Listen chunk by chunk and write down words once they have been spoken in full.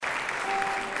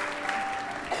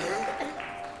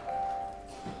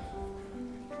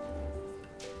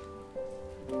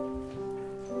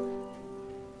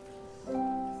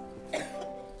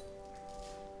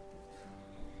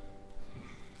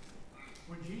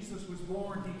Jesus was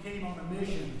born, he came on a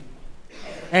mission.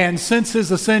 And since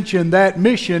his ascension, that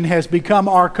mission has become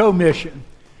our co-mission.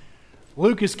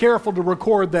 Luke is careful to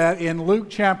record that in Luke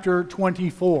chapter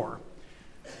 24.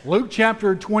 Luke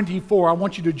chapter 24, I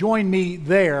want you to join me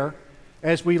there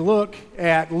as we look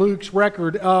at Luke's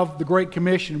record of the Great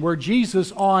Commission, where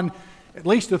Jesus, on at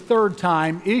least a third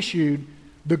time, issued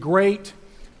the Great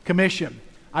Commission.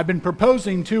 I've been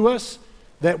proposing to us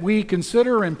that we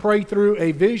consider and pray through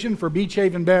a vision for Beach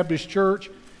Haven Baptist Church.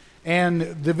 And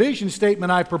the vision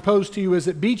statement I propose to you is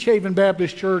that Beach Haven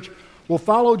Baptist Church will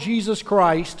follow Jesus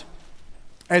Christ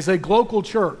as a local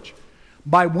church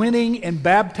by winning and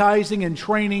baptizing and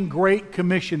training great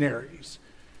commissionaries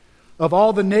of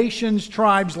all the nations,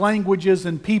 tribes, languages,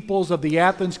 and peoples of the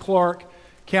Athens-Clarke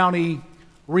County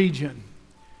region.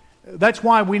 That's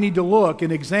why we need to look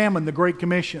and examine the Great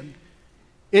Commission.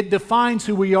 It defines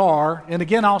who we are, and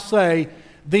again I'll say,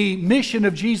 the mission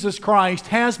of Jesus Christ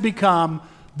has become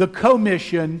the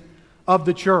commission of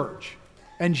the church.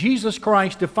 And Jesus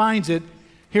Christ defines it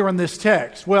here in this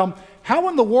text. Well, how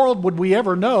in the world would we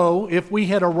ever know if we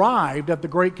had arrived at the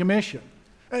Great Commission?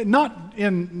 Not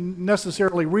in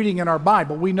necessarily reading in our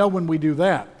Bible. We know when we do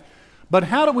that. But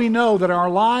how do we know that our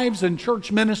lives and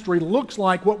church ministry looks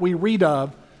like what we read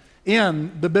of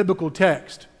in the biblical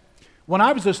text? When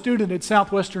I was a student at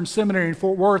Southwestern Seminary in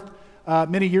Fort Worth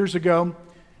many years ago,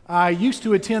 I used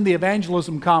to attend the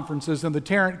evangelism conferences in the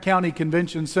Tarrant County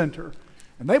Convention Center.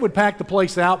 And they would pack the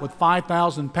place out with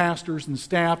 5,000 pastors and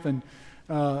staff and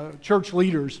church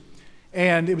leaders.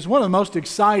 And it was one of the most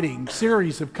exciting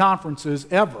series of conferences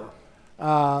ever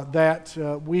that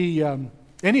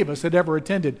any of us had ever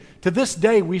attended. To this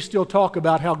day, we still talk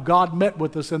about how God met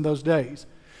with us in those days.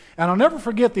 And I'll never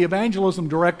forget the evangelism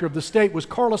director of the state was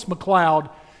Carlos McLeod,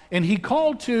 and he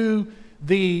called to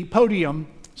the podium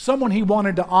someone he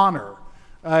wanted to honor,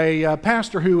 a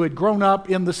pastor who had grown up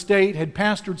in the state, had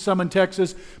pastored some in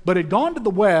Texas, but had gone to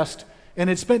the West and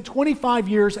had spent 25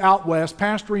 years out West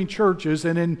pastoring churches,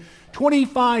 and in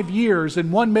 25 years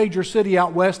in one major city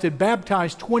out West had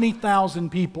baptized 20,000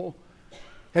 people.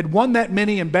 Had won that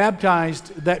many and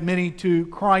baptized that many to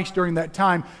Christ during that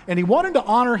time. And he wanted to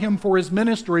honor him for his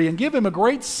ministry and give him a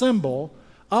great symbol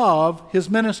of his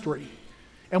ministry.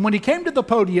 And when he came to the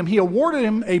podium, he awarded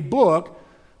him a book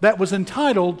that was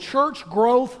entitled Church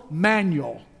Growth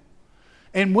Manual.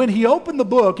 And when he opened the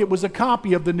book, it was a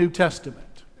copy of the New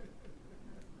Testament.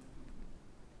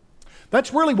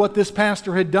 That's really what this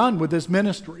pastor had done with his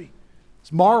ministry.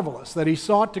 It's marvelous that he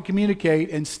sought to communicate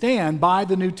and stand by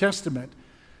the New Testament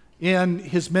in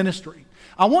his ministry.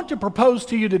 I want to propose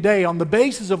to you today, on the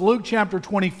basis of Luke chapter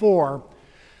 24,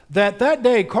 that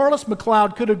day Carlos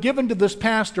McLeod could have given to this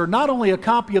pastor not only a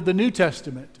copy of the New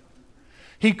Testament,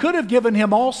 he could have given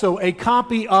him also a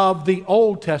copy of the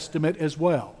Old Testament as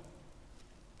well.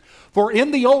 For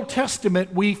in the Old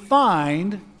Testament we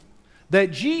find that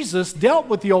Jesus dealt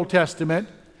with the Old Testament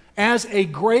as a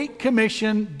Great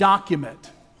Commission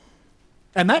document.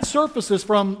 And that surfaces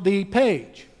from the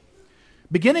page.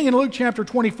 Beginning in Luke chapter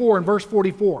 24 and verse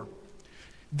 44.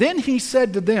 Then he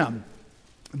said to them,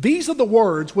 "These are the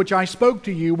words which I spoke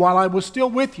to you while I was still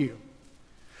with you,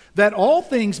 that all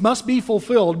things must be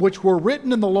fulfilled which were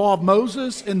written in the law of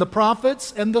Moses, in the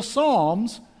prophets, and the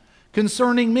Psalms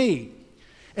concerning me."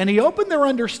 And he opened their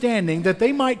understanding that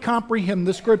they might comprehend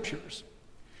the Scriptures.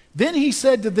 Then he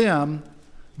said to them,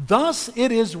 "Thus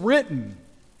it is written,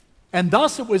 and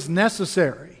thus it was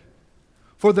necessary,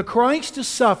 for the Christ to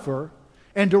suffer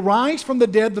and to rise from the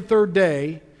dead the third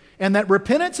day, and that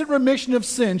repentance and remission of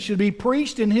sins should be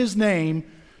preached in his name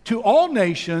to all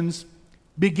nations,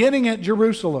 beginning at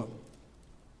Jerusalem.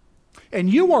 And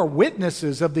you are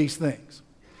witnesses of these things.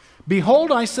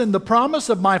 Behold, I send the promise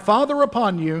of my Father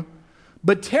upon you,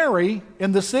 but tarry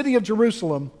in the city of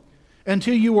Jerusalem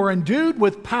until you are endued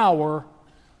with power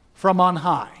from on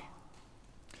high."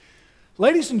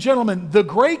 Ladies and gentlemen, the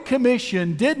Great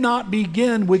Commission did not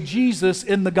begin with Jesus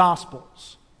in the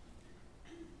Gospels.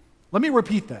 Let me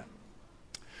repeat that.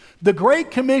 The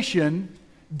Great Commission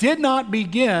did not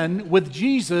begin with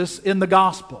Jesus in the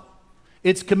Gospel.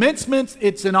 Its commencement,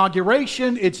 its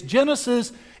inauguration, its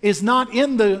genesis is not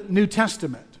in the New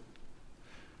Testament.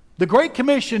 The Great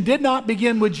Commission did not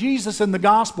begin with Jesus in the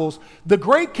Gospels. The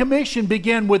Great Commission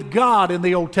began with God in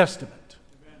the Old Testament.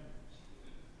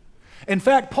 In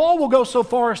fact, Paul will go so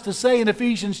far as to say in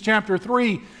Ephesians chapter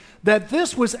 3 that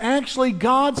this was actually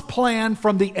God's plan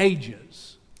from the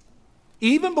ages.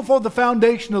 Even before the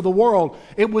foundation of the world,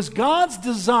 it was God's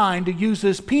design to use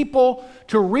His people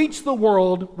to reach the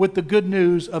world with the good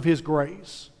news of His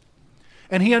grace.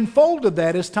 And He unfolded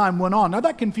that as time went on. Now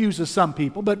that confuses some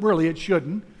people, but really it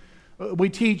shouldn't. We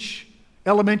teach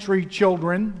elementary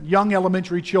children, young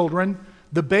elementary children,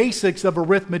 the basics of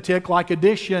arithmetic like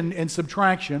addition and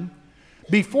subtraction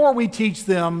before we teach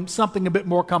them something a bit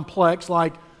more complex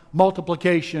like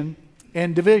multiplication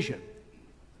and division.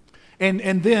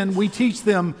 And then we teach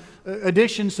them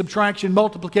addition, subtraction,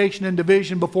 multiplication, and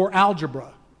division before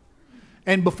algebra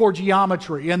and before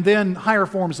geometry and then higher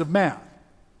forms of math.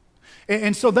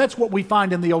 And so that's what we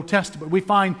find in the Old Testament. We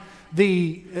find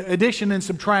the addition and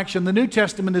subtraction. The New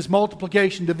Testament is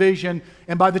multiplication, division,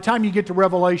 and by the time you get to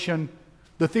Revelation,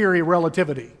 the theory of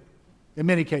relativity in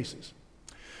many cases.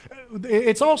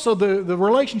 It's also the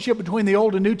relationship between the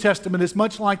Old and New Testament is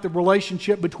much like the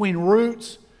relationship between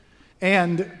roots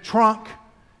and trunk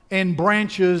and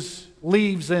branches,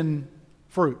 leaves and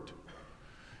fruit.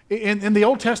 In the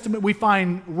Old Testament, we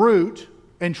find root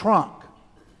and trunk.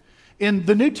 In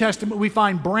the New Testament, we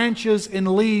find branches and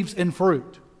leaves and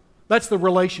fruit. That's the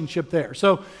relationship there.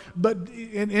 So, but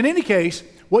in any case,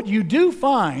 what you do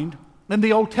find in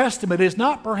the Old Testament is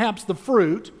not perhaps the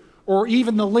fruit or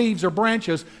even the leaves or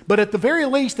branches, but at the very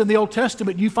least in the Old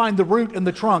Testament, you find the root and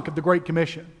the trunk of the Great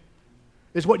Commission,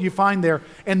 is what you find there.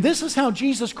 And this is how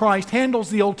Jesus Christ handles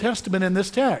the Old Testament in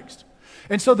this text.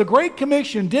 And so the Great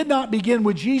Commission did not begin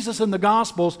with Jesus in the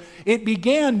Gospels. It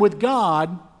began with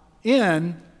God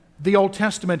in the Old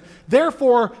Testament.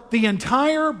 Therefore, the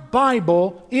entire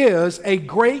Bible is a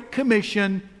Great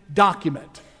Commission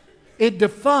document. It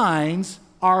defines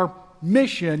our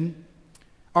mission,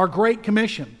 our Great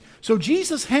Commission. So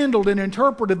Jesus handled and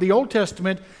interpreted the Old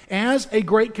Testament as a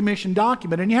Great Commission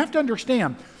document. And you have to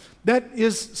understand, that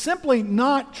is simply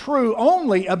not true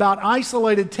only about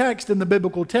isolated text in the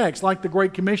biblical text, like the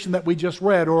Great Commission that we just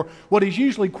read, or what is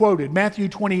usually quoted, Matthew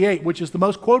 28, which is the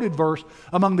most quoted verse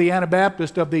among the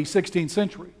Anabaptists of the 16th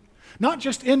century. Not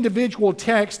just individual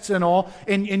texts and all,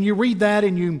 and you read that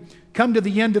and you come to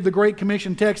the end of the Great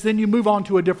Commission text, then you move on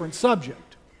to a different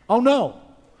subject. Oh no.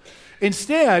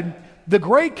 Instead, the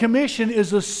Great Commission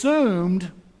is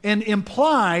assumed and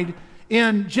implied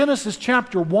in Genesis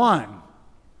chapter 1.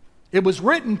 It was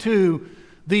written to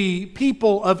the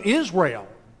people of Israel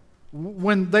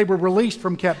when they were released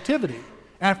from captivity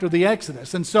after the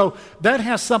Exodus. And so that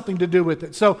has something to do with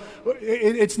it. So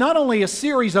it's not only a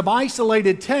series of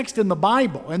isolated texts in the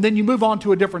Bible, and then you move on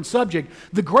to a different subject.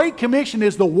 The Great Commission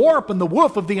is the warp and the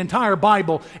woof of the entire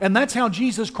Bible, and that's how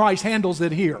Jesus Christ handles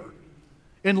it here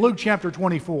in Luke chapter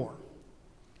 24.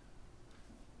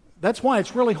 That's why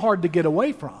it's really hard to get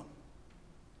away from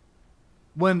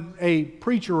when a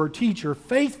preacher or teacher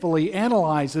faithfully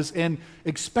analyzes and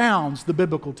expounds the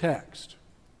biblical text.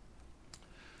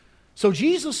 So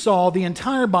Jesus saw the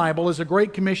entire Bible as a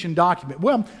Great Commission document.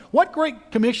 Well, what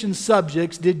Great Commission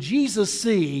subjects did Jesus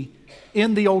see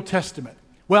in the Old Testament?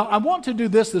 Well, I want to do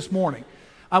this morning.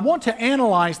 I want to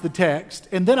analyze the text,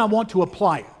 and then I want to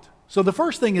apply it. So the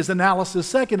first thing is analysis,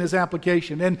 second is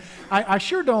application. And I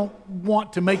sure don't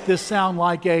want to make this sound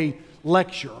like a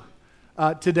lecture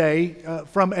today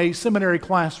from a seminary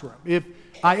classroom. If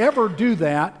I ever do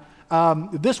that,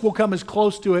 this will come as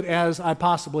close to it as I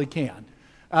possibly can.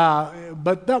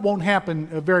 But that won't happen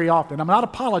very often. I'm not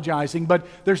apologizing, but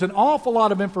there's an awful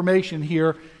lot of information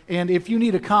here, and if you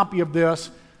need a copy of this,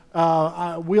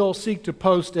 we'll seek to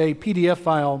post a PDF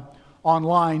file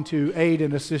online to aid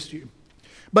and assist you.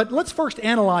 But let's first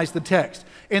analyze the text.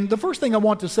 And the first thing I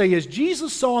want to say is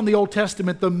Jesus saw in the Old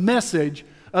Testament the message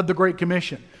of the Great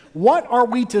Commission. What are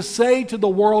we to say to the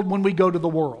world when we go to the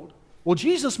world? Well,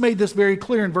 Jesus made this very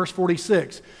clear in verse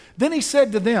 46. Then he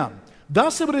said to them,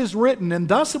 "Thus it is written, and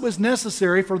thus it was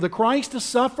necessary for the Christ to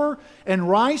suffer and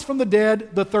rise from the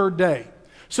dead the third day."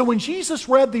 So when Jesus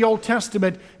read the Old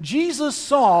Testament, Jesus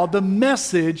saw the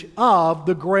message of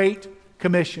the Great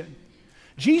Commission.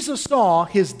 Jesus saw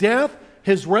his death,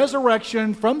 his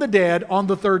resurrection from the dead on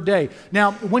the third day.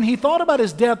 Now, when he thought about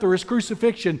his death or his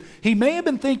crucifixion, he may have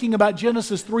been thinking about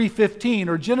Genesis 3:15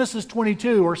 or Genesis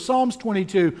 22 or Psalms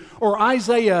 22 or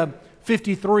Isaiah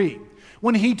 53.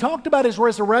 When he talked about his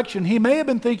resurrection, he may have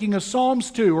been thinking of Psalms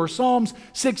 2 or Psalms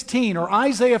 16 or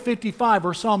Isaiah 55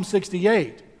 or Psalm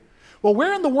 68. Well,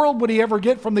 where in the world would he ever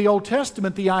get from the Old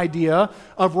Testament the idea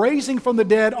of raising from the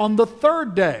dead on the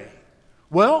third day?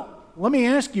 Well, let me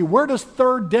ask you, where does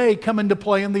third day come into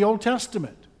play in the Old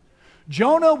Testament?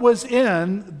 Jonah was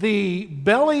in the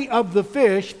belly of the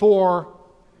fish for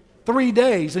 3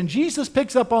 days, and Jesus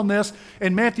picks up on this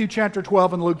in Matthew chapter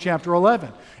 12 and Luke chapter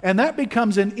 11. And that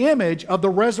becomes an image of the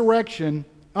resurrection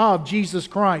of Jesus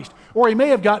Christ. Or he may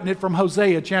have gotten it from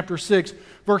Hosea chapter 6,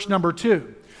 verse number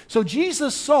 2. So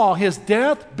Jesus saw his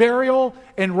death, burial,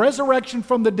 and resurrection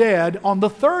from the dead on the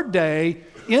third day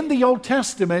in the Old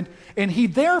Testament, And he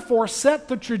therefore set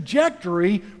the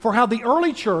trajectory for how the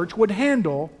early church would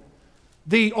handle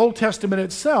the Old Testament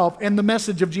itself and the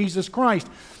message of Jesus Christ.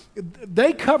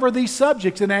 They cover these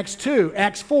subjects in Acts 2,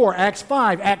 Acts 4, Acts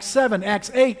 5, Acts 7, Acts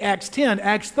 8, Acts 10,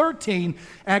 Acts 13,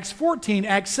 Acts 14,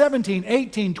 Acts 17,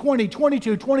 18, 20,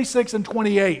 22, 26, and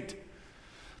 28.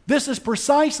 This is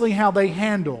precisely how they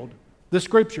handled the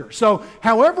Scripture. So,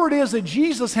 however it is that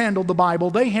Jesus handled the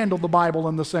Bible, they handled the Bible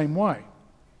in the same way.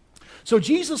 So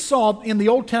Jesus saw in the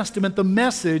Old Testament the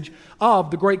message of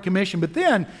the Great Commission. But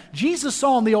then Jesus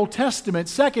saw in the Old Testament,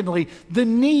 secondly, the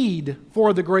need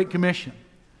for the Great Commission.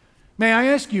 May I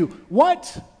ask you,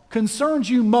 what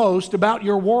concerns you most about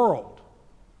your world?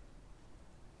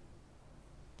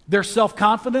 Their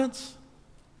self-confidence?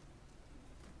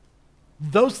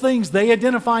 Those things they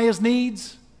identify as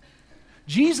needs?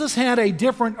 Jesus had a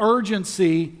different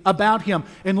urgency about him.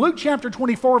 In Luke chapter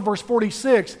 24, verse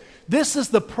 46, this is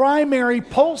the primary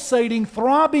pulsating,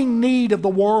 throbbing need of the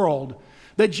world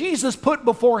that Jesus put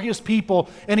before his people.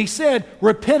 And he said,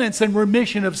 repentance and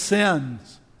remission of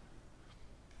sins.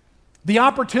 The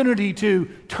opportunity to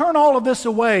turn all of this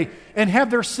away and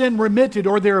have their sin remitted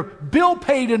or their bill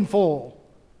paid in full,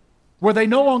 where they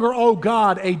no longer owe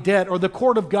God a debt or the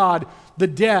court of God the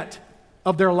debt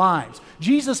of their lives.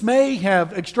 Jesus may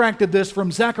have extracted this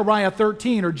from Zechariah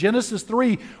 13 or Genesis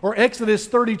 3 or Exodus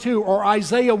 32 or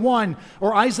Isaiah 1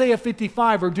 or Isaiah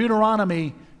 55 or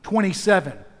Deuteronomy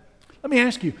 27. Let me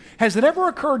ask you, has it ever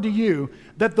occurred to you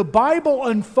that the Bible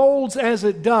unfolds as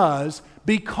it does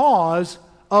because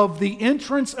of the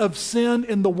entrance of sin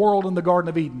in the world in the Garden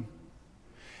of Eden?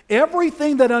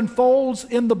 Everything that unfolds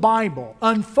in the Bible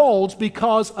unfolds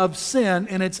because of sin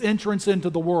and its entrance into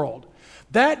the world.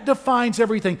 That defines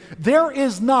everything. There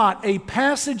is not a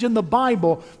passage in the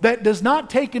Bible that does not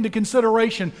take into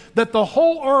consideration that the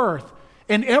whole earth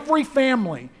and every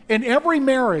family and every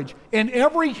marriage and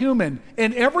every human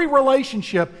and every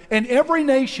relationship and every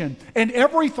nation and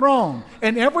every throne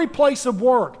and every place of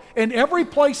work and every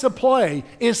place of play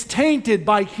is tainted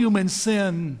by human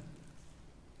sin.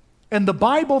 And the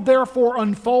Bible therefore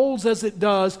unfolds as it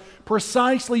does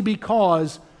precisely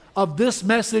because of this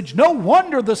message. No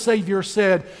wonder the Savior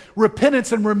said,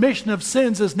 repentance and remission of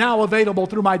sins is now available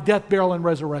through my death, burial, and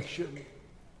resurrection.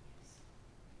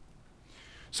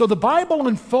 So the Bible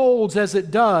unfolds as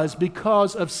it does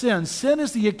because of sin. Sin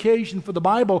is the occasion for the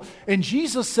Bible, and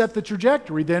Jesus set the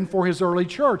trajectory then for his early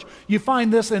church. You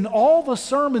find this in all the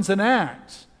sermons in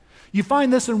Acts. You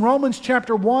find this in Romans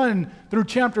chapter 1 through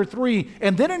chapter 3,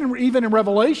 and then even in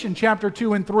Revelation chapter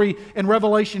 2 and 3, and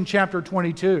Revelation chapter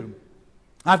 22.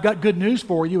 I've got good news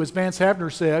for you, as Vance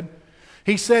Havner said.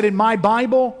 He said, in my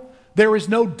Bible, there is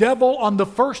no devil on the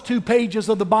first 2 pages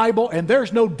of the Bible, and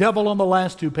there's no devil on the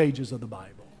last 2 pages of the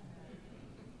Bible.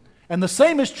 And the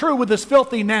same is true with this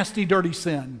filthy, nasty, dirty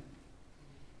sin.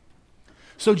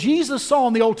 So Jesus saw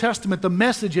in the Old Testament the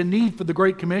message and need for the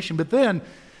Great Commission, but then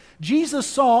Jesus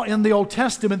saw in the Old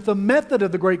Testament the method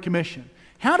of the Great Commission.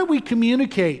 How do we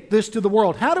communicate this to the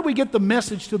world? How do we get the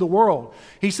message to the world?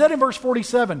 He said in verse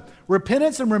 47,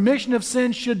 repentance and remission of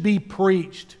sins should be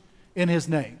preached in his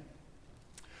name.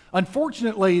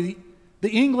 Unfortunately,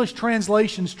 the English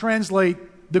translations translate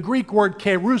the Greek word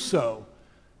kerusso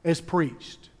as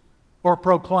preached or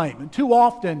proclaim. And too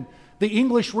often, the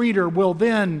English reader will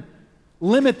then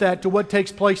limit that to what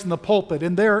takes place in the pulpit,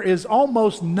 and there is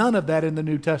almost none of that in the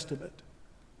New Testament.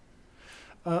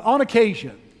 On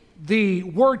occasion, the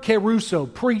word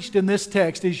kerusso, preached in this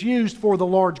text, is used for the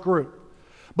large group.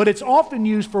 But it's often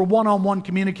used for one-on-one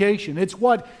communication. It's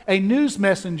what a news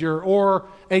messenger or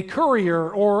a courier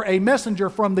or a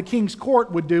messenger from the king's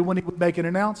court would do when he would make an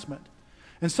announcement.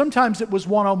 And sometimes it was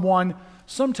one-on-one,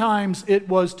 sometimes it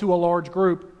was to a large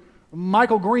group.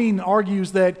 Michael Green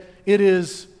argues that it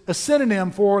is a synonym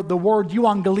for the word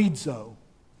euangelizo,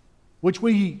 which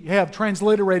we have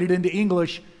transliterated into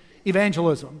English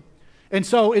evangelism. And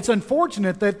so it's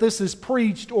unfortunate that this is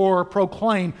preached or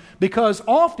proclaimed, because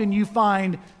often you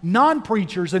find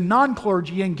non-preachers and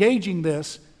non-clergy engaging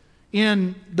this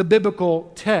in the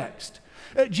biblical text.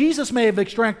 Jesus may have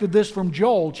extracted this from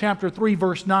Joel chapter 3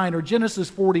 verse 9 or Genesis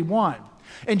 41.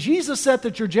 And Jesus set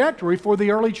the trajectory for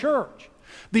the early church.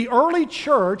 The early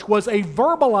church was a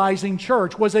verbalizing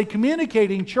church, was a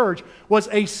communicating church, was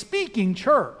a speaking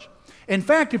church. In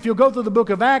fact, if you'll go through the book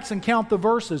of Acts and count the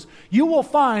verses, you will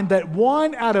find that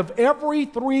 1 out of every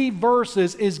 3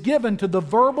 verses is given to the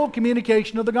verbal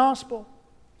communication of the gospel.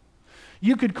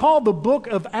 You could call the book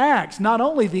of Acts not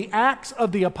only the Acts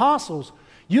of the Apostles,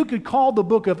 you could call the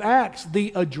book of Acts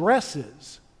the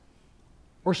addresses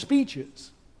or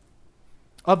speeches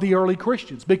of the early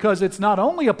Christians, because it's not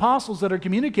only apostles that are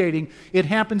communicating, it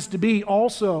happens to be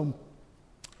also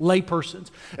laypersons.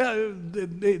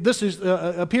 This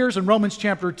appears in Romans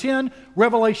chapter 10,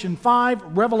 Revelation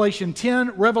 5, Revelation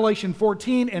 10, Revelation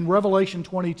 14, and Revelation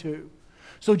 22.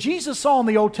 So Jesus saw in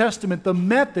the Old Testament the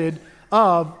method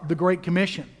of the Great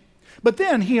Commission. But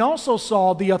then he also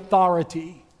saw the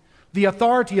authority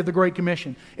of the Great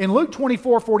Commission. In Luke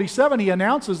 24:47, he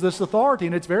announces this authority,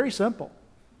 and it's very simple.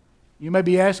 You may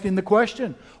be asking the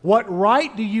question, what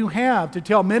right do you have to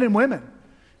tell men and women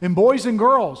and boys and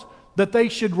girls that they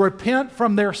should repent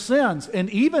from their sins and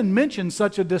even mention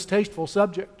such a distasteful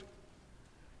subject?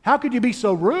 How could you be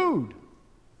so rude?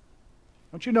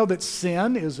 Don't you know that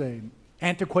sin is an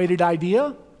antiquated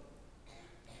idea?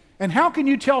 And how can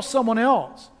you tell someone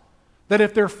else that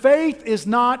if their faith is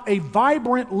not a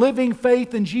vibrant, living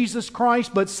faith in Jesus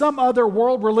Christ, but some other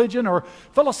world religion or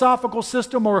philosophical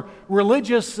system or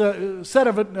religious set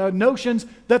of notions,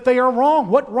 that they are wrong?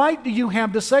 What right do you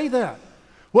have to say that?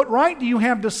 What right do you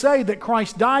have to say that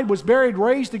Christ died, was buried,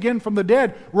 raised again from the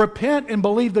dead, repent and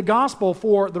believe the gospel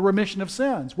for the remission of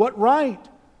sins? What right?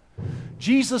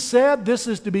 Jesus said this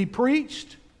is to be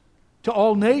preached to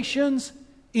all nations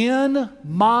in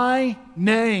my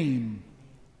name,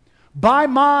 by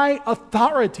my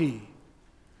authority.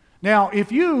 Now,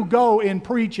 if you go and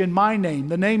preach in my name,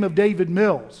 the name of David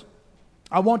Mills,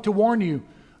 I want to warn you,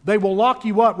 they will lock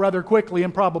you up rather quickly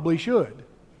and probably should.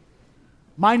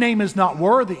 My name is not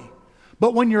worthy.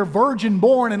 But when you're virgin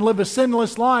born and live a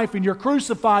sinless life and you're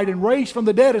crucified and raised from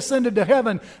the dead, ascended to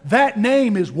heaven, that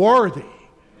name is worthy.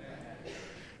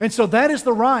 And so that is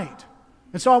the right.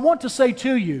 And so I want to say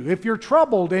to you, if you're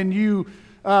troubled and you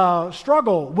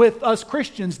struggle with us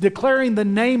Christians declaring the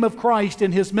name of Christ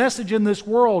and His message in this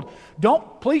world,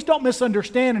 please don't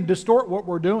misunderstand and distort what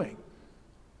we're doing.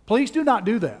 Please do not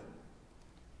do that.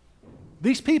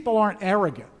 These people aren't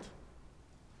arrogant.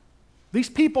 These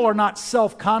people are not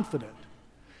self-confident.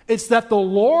 It's that the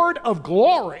Lord of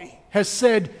glory has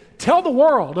said, tell the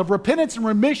world of repentance and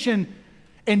remission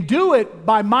and do it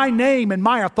by my name and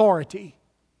my authority.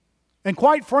 And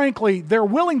quite frankly, they're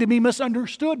willing to be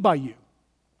misunderstood by you.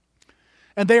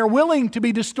 And they are willing to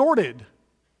be distorted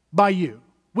by you.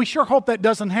 We sure hope that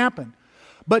doesn't happen.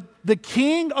 But the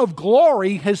King of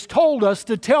glory has told us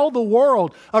to tell the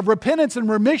world of repentance and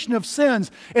remission of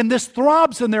sins, and this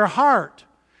throbs in their heart.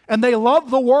 And they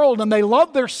love the world and they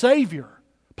love their Savior.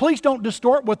 Please don't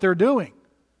distort what they're doing.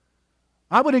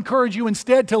 I would encourage you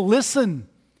instead to listen,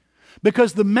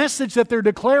 because the message that they're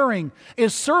declaring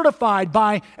is certified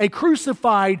by a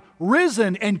crucified,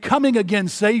 risen, and coming again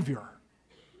Savior.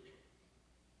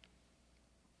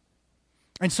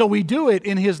 And so we do it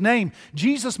in His name.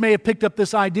 Jesus may have picked up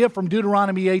this idea from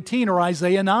Deuteronomy 18 or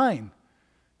Isaiah 9.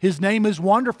 His name is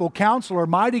Wonderful, Counselor,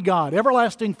 Mighty God,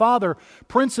 Everlasting Father,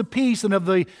 Prince of Peace, and of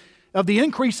the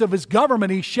increase of His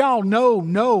government He shall know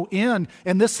no end.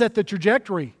 And this set the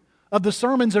trajectory of the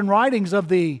sermons and writings of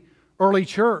the early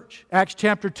church. Acts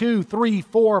chapter 2, 3,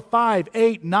 4, 5,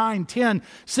 8, 9, 10,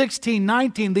 16,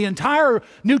 19. The entire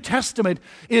New Testament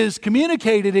is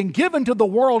communicated and given to the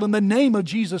world in the name of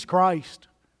Jesus Christ.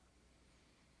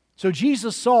 So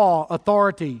Jesus saw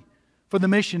authority for the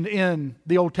mission in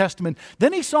the Old Testament.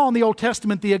 Then He saw in the Old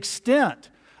Testament the extent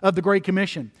of the Great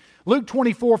Commission. Luke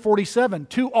 24:47,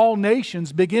 to all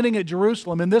nations beginning at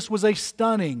Jerusalem. And this was a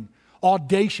stunning,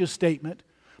 audacious statement.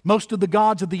 Most of the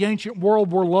gods of the ancient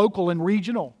world were local and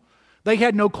regional. They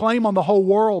had no claim on the whole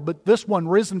world, but this one,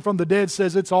 risen from the dead,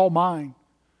 says it's all mine.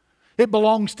 It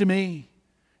belongs to me.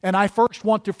 And I first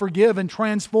want to forgive and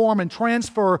transform and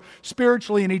transfer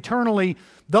spiritually and eternally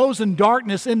those in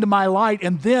darkness into my light,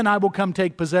 and then I will come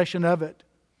take possession of it.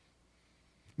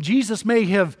 Jesus may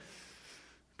have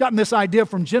gotten this idea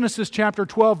from Genesis chapter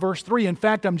 12, verse 3. In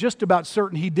fact, I'm just about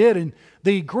certain he did. In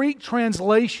the Greek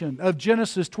translation of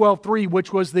Genesis 12:3,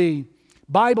 which was the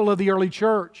Bible of the early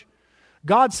church,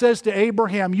 God says to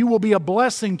Abraham, you will be a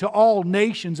blessing to all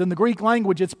nations. In the Greek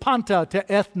language, it's panta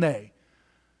to ethne.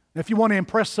 If you want to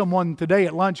impress someone today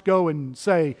at lunch, go and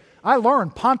say, I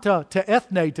learned panta to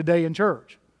ethne today in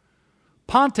church.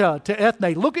 Panta to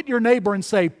ethne. Look at your neighbor and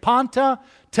say, panta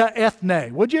to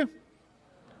ethne, would you?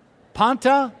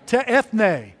 Panta to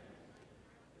ethne.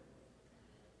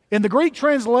 In the Greek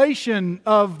translation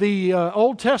of the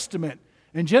Old Testament,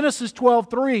 in Genesis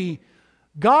 12:3,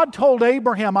 God told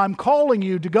Abraham, I'm calling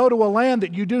you to go to a land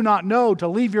that you do not know, to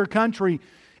leave your country,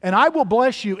 and I will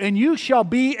bless you, and you shall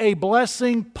be a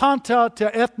blessing, panta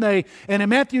to ethne. And in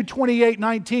Matthew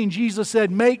 28:19, Jesus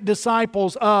said, make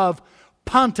disciples of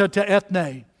panta to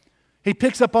ethne. He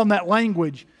picks up on that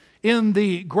language. in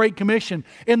the Great Commission.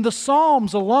 In the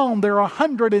Psalms alone, there are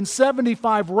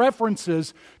 175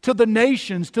 references to the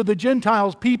nations, to the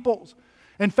Gentiles peoples.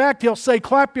 In fact, he'll say,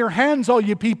 clap your hands, all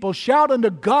you people, shout unto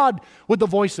God with the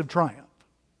voice of triumph.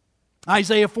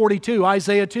 Isaiah 42,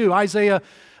 Isaiah 2, Isaiah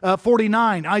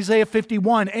 49, Isaiah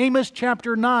 51, Amos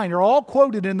chapter 9 are all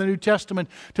quoted in the New Testament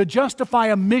to justify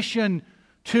a mission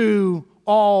to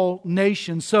all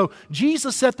nations. So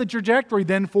Jesus set the trajectory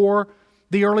then for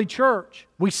the early church.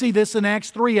 We see this in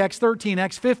Acts 3, Acts 13,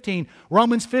 Acts 15,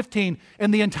 Romans 15,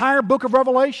 and the entire book of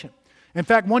Revelation. In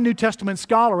fact, one New Testament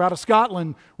scholar out of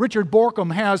Scotland, Richard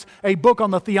Borkham, has a book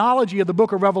on the theology of the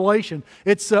book of Revelation.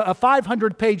 It's a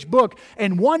 500-page book,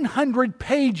 and 100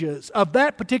 pages of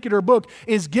that particular book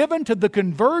is given to the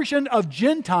conversion of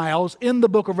Gentiles in the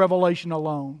book of Revelation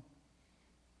alone.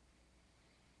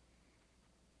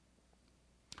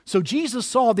 So Jesus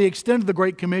saw the extent of the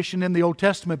Great Commission in the Old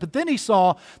Testament, but then he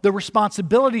saw the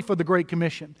responsibility for the Great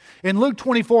Commission. In Luke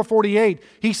 24:48,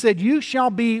 he said, you shall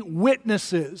be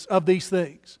witnesses of these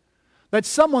things. That's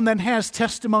someone that has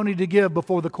testimony to give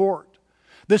before the court.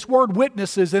 This word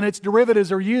witnesses and its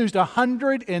derivatives are used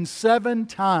 107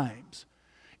 times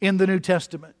in the New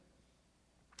Testament.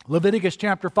 Leviticus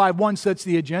chapter 5:1 sets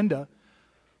the agenda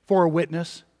for a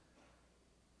witness.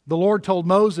 The Lord told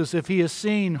Moses if he has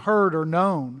seen, heard, or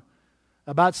known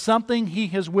about something he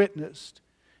has witnessed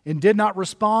and did not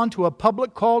respond to a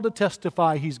public call to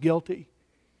testify, he's guilty.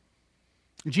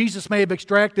 Jesus may have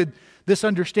extracted this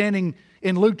understanding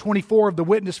in Luke 24 of the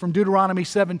witness from Deuteronomy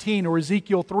 17 or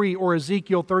Ezekiel 3 or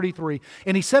Ezekiel 33.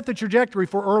 And he set the trajectory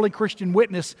for early Christian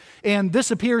witness. And this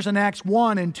appears in Acts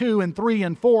 1 and 2 and 3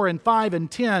 and 4 and 5 and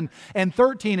 10 and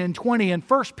 13 and 20 and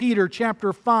 1 Peter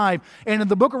chapter 5 and in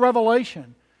the book of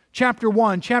Revelation. Chapter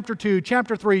 1, chapter 2,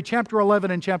 chapter 3, chapter 11,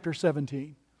 and chapter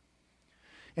 17.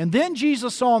 And then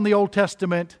Jesus saw in the Old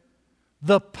Testament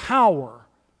the power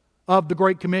of the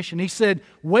Great Commission. He said,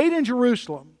 wait in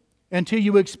Jerusalem until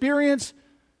you experience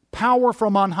power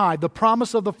from on high, the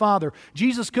promise of the Father.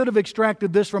 Jesus could have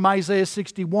extracted this from Isaiah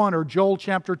 61 or Joel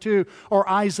chapter 2 or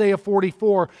Isaiah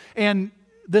 44. And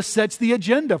this sets the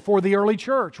agenda for the early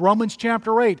church. Romans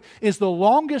chapter 8 is the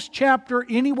longest chapter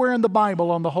anywhere in the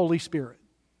Bible on the Holy Spirit.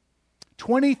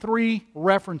 23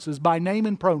 references by name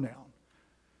and pronoun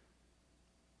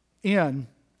in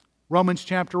Romans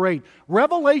chapter 8.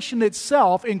 Revelation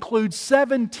itself includes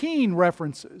 17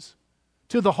 references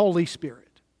to the Holy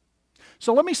Spirit.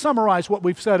 So let me summarize what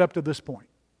we've said up to this point.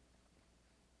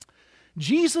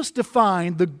 Jesus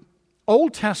defined the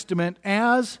Old Testament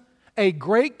as a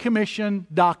Great Commission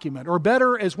document, or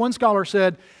better, as one scholar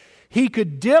said, he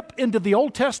could dip into the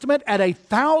Old Testament at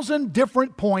 1,000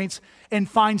 different points and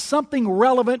find something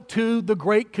relevant to the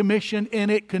Great Commission, and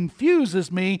it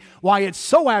confuses me why it's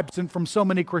so absent from so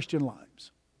many Christian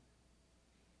lives.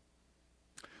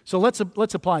 So let's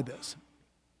apply this.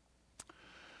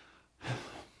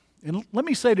 And let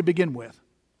me say to begin with,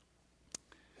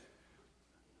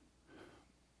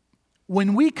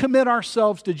 when we commit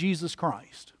ourselves to Jesus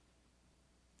Christ,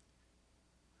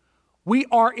 we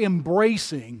are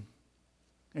embracing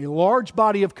a large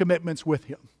body of commitments with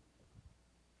Him.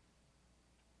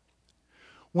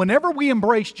 Whenever we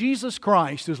embrace Jesus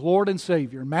Christ as Lord and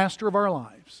Savior, Master of our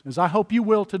lives, as I hope you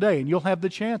will today, and you'll have the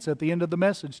chance at the end of the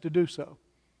message to do so.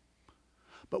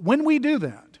 But when we do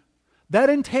that, that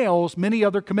entails many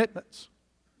other commitments.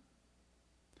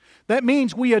 That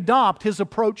means we adopt His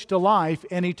approach to life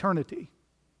and eternity.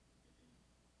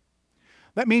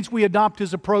 That means we adopt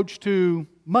His approach to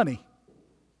money.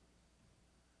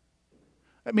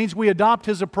 That means we adopt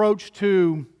His approach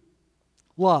to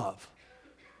love.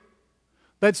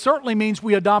 That certainly means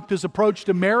we adopt His approach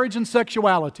to marriage and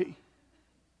sexuality.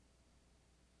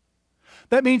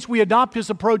 That means we adopt His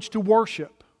approach to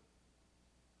worship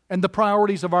and the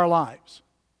priorities of our lives.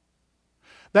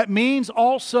 That means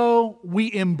also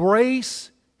we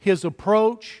embrace His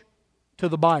approach to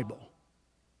the Bible.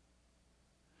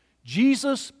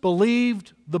 Jesus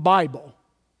believed the Bible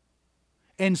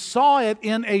and saw it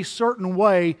in a certain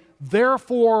way,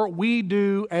 therefore we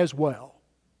do as well.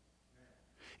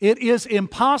 It is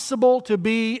impossible to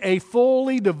be a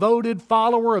fully devoted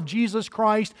follower of Jesus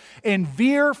Christ and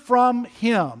veer from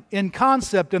Him in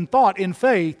concept and thought, in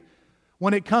faith,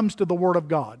 when it comes to the Word of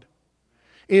God.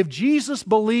 If Jesus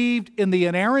believed in the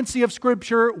inerrancy of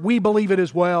Scripture, we believe it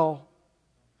as well.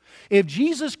 If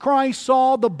Jesus Christ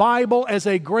saw the Bible as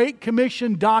a Great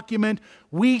Commission document,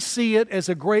 we see it as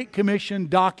a Great Commission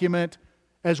document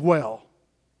as well.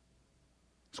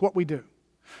 It's what we do.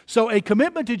 So a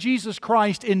commitment to Jesus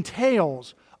Christ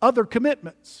entails other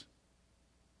commitments.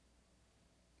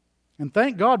 And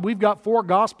thank God we've got 4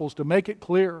 Gospels to make it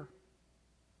clear.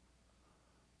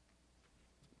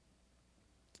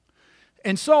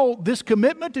 And so this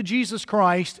commitment to Jesus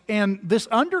Christ and this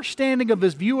understanding of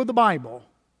his view of the Bible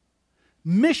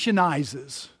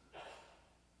missionizes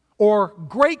or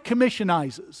great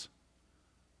commissionizes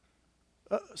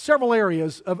several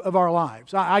areas of our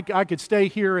lives. I could stay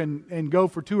here and go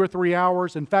for 2 or 3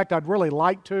 hours. In fact, I'd really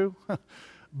like to,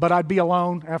 but I'd be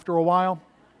alone after a while.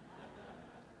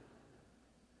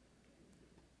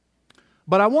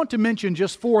 But I want to mention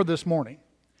just 4 this morning.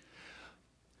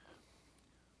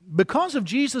 Because of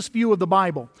Jesus' view of the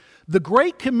Bible, the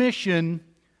Great Commission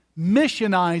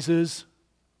missionizes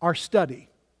our study.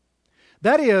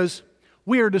 That is,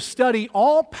 we are to study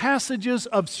all passages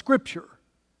of Scripture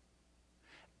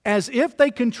as if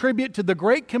they contribute to the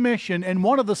Great Commission and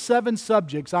one of the 7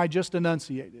 subjects I just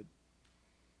enunciated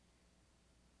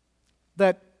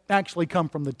that actually come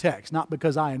from the text, not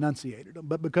because I enunciated them,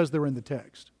 but because they're in the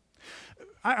text.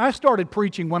 I started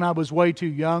preaching when I was way too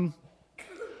young.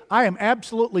 I am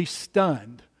absolutely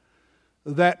stunned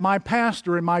that my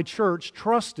pastor in my church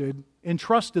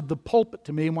entrusted the pulpit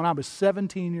to me when I was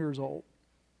 17 years old.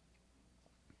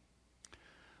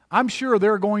 I'm sure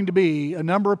there are going to be a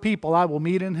number of people I will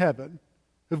meet in heaven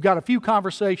who've got a few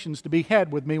conversations to be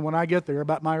had with me when I get there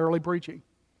about my early preaching.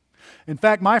 In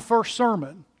fact, my first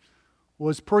sermon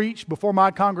was preached before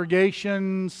my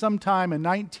congregation sometime in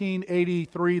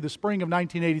 1983, the spring of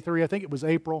 1983, I think it was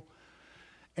April.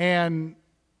 And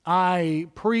I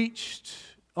preached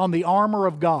on the armor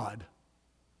of God.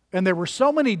 And there were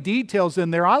so many details in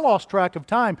there, I lost track of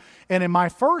time. And in my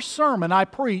first sermon, I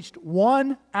preached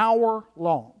 1 hour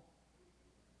long.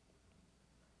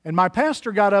 And my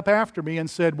pastor got up after me and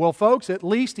said, "Well, folks, at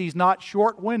least he's not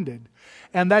short-winded."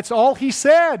 And that's all he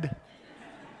said.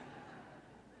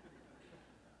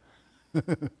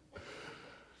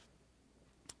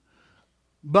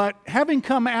 But having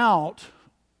come out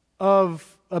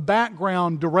of a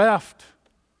background bereft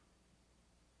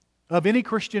of any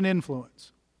Christian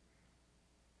influence,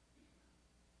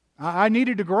 I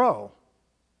needed to grow.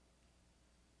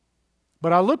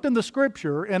 But I looked in the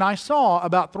Scripture and I saw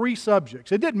about 3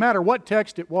 subjects. It didn't matter what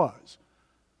text it was.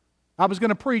 I was going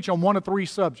to preach on one of 3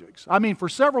 subjects. I mean, for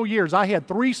several years I had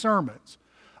 3 sermons.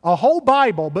 A whole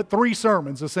Bible, but 3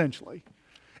 sermons essentially.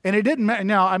 And it didn't matter.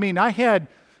 Now, I mean, I had,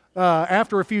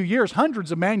 after a few years,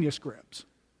 hundreds of manuscripts.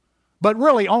 But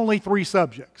really only 3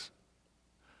 subjects.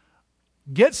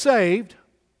 Get saved,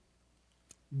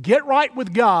 get right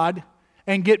with God,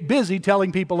 and get busy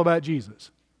telling people about Jesus.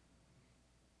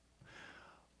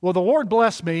 Well, the Lord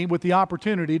blessed me with the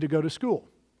opportunity to go to school.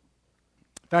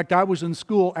 In fact, I was in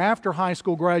school after high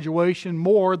school graduation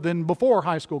more than before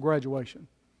high school graduation.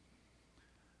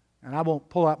 And I won't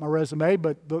pull out my resume,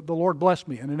 but the Lord blessed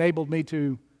me and enabled me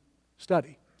to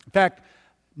study. In fact,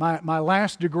 my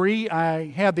last degree, I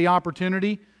had the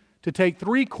opportunity to take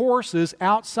 3 courses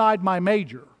outside my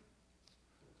major,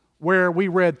 where we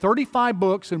read 35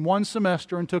 books in one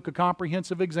semester and took a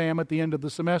comprehensive exam at the end of the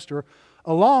semester,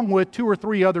 along with 2 or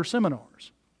 3 other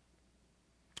seminars.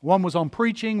 One was on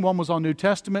preaching, one was on New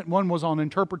Testament, one was on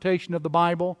interpretation of the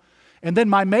Bible, and then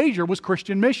my major was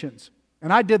Christian missions.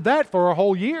 And I did that for a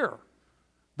whole year,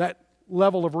 that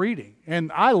level of reading.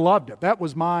 And I loved it. That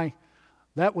was my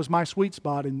sweet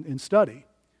spot in study.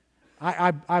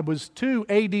 I was too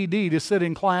ADD to sit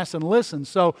in class and listen,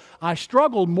 so I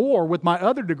struggled more with my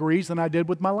other degrees than I did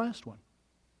with my last one.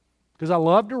 Because I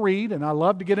love to read, and I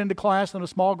love to get into class in a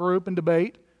small group and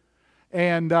debate,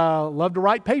 and love to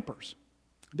write papers.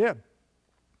 I did.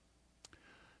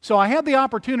 So I had the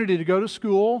opportunity to go to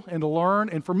school and to learn,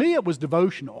 and for me it was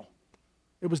devotional.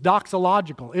 It was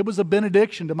doxological. It was a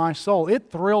benediction to my soul.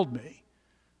 It thrilled me.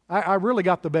 I really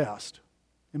got the best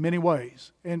in many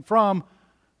ways, and from,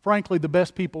 frankly, the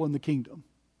best people in the kingdom.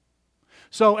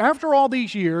 So after all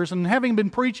these years, and having been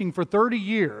preaching for 30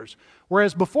 years,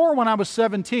 whereas before when I was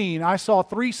 17, I saw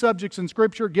 3 subjects in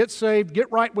Scripture: get saved,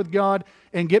 get right with God,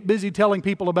 and get busy telling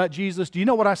people about Jesus. Do you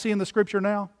know what I see in the Scripture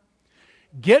now?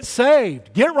 Get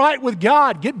saved, get right with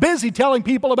God, get busy telling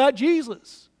people about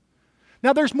Jesus.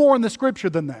 Now there's more in the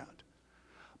Scripture than that.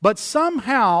 But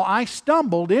somehow I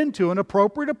stumbled into an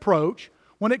appropriate approach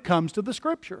when it comes to the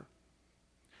Scripture.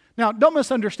 Now, don't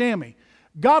misunderstand me.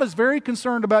 God is very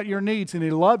concerned about your needs, and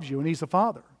He loves you, and He's a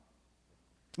Father.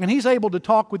 And He's able to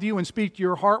talk with you and speak to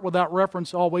your heart without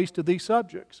reference always to these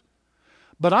subjects.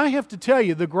 But I have to tell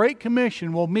you, the Great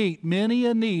Commission will meet many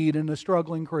a need in a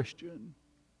struggling Christian.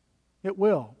 It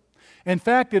will. In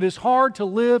fact, it is hard to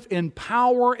live in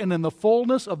power and in the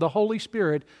fullness of the Holy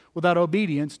Spirit without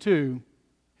obedience to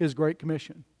His Great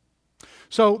Commission.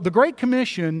 So the Great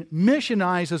Commission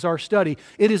missionizes our study.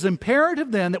 It is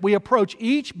imperative then that we approach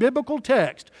each biblical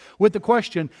text with the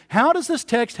question, how does this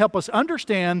text help us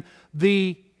understand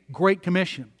the Great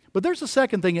Commission? But there's a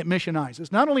second thing it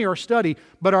missionizes, not only our study,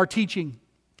 but our teaching.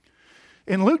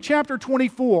 In Luke chapter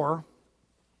 24,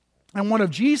 and one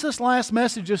of Jesus' last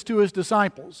messages to His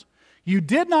disciples, you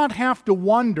did not have to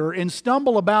wonder and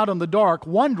stumble about in the dark,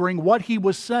 wondering what He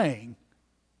was saying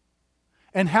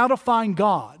and how to find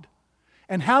God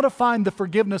and how to find the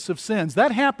forgiveness of sins.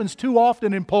 That happens too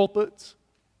often in pulpits.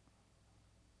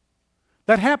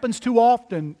 That happens too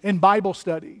often in Bible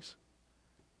studies.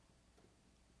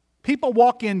 People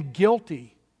walk in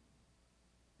guilty.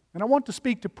 And I want to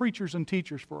speak to preachers and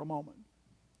teachers for a moment.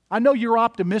 I know you're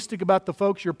optimistic about the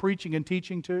folks you're preaching and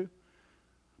teaching to,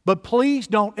 but please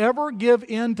don't ever give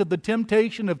in to the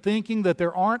temptation of thinking that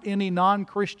there aren't any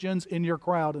non-Christians in your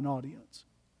crowd and audience.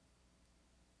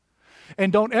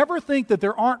 And don't ever think that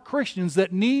there aren't Christians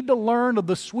that need to learn of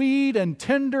the sweet and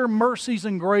tender mercies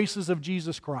and graces of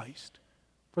Jesus Christ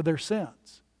for their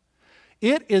sins.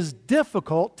 It is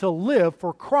difficult to live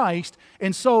for Christ.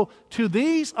 And so to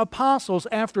these apostles,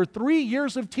 after 3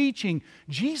 years of teaching,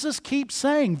 Jesus keeps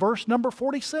saying, verse number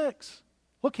 46.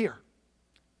 Look here.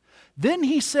 Then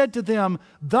He said to them,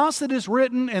 thus it is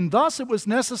written, and thus it was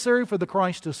necessary for the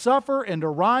Christ to suffer and to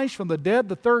rise from the dead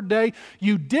the third day.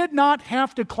 You did not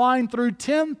have to climb through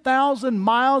 10,000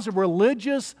 miles of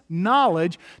religious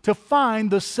knowledge to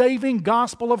find the saving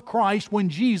gospel of Christ when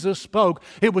Jesus spoke.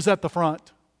 It was at the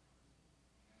front.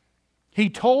 He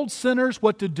told sinners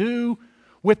what to do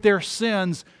with their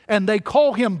sins, and they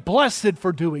call Him blessed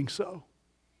for doing so.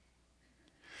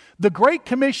 The Great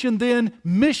Commission then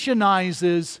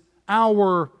missionizes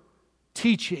our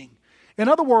teaching. In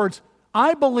other words,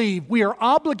 I believe we are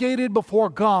obligated before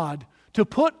God to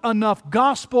put enough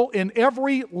gospel in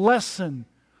every lesson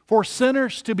for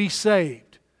sinners to be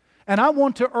saved. And I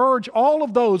want to urge all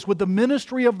of those with the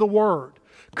ministry of the Word,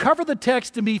 cover the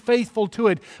text and be faithful to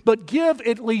it, but give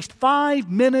at least 5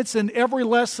 minutes in every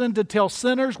lesson to tell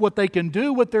sinners what they can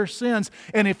do with their sins.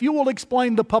 And if you will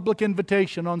explain the public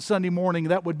invitation on Sunday morning,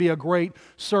 that would be a great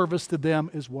service to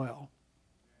them as well.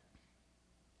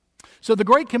 So the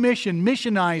Great Commission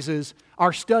missionizes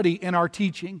our study and our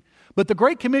teaching, but the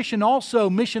Great Commission also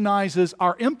missionizes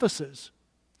our emphasis.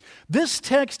 This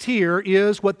text here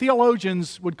is what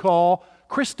theologians would call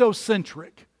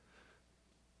Christocentric.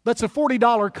 That's a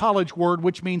 $40 college word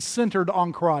which means centered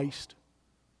on Christ.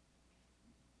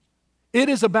 It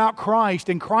is about Christ,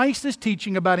 and Christ is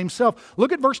teaching about Himself.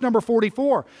 Look at verse number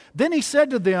 44. Then He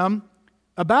said to them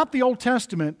about the Old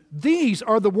Testament, these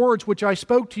are the words which I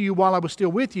spoke to you while I was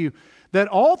still with you, that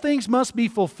all things must be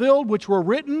fulfilled which were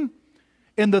written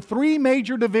in the 3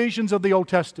 major divisions of the Old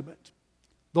Testament.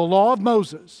 The law of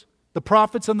Moses, the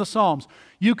prophets, and the Psalms.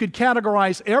 You could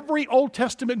categorize every Old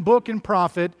Testament book and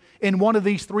prophet in one of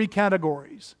these 3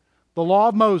 categories. The law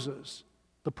of Moses,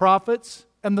 the prophets,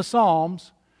 and the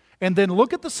Psalms. And then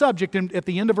look at the subject at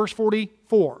the end of verse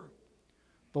 44.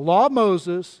 The law of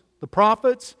Moses, the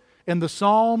prophets, and the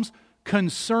Psalms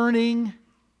concerning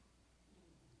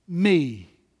me.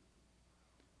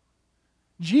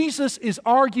 Jesus is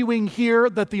arguing here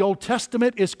that the Old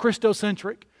Testament is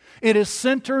Christocentric. It is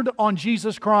centered on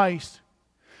Jesus Christ.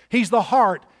 He's the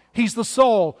heart. He's the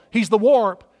soul. He's the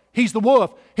warp. He's the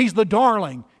woof. He's the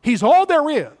darling. He's all there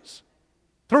is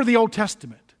through the Old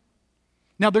Testament.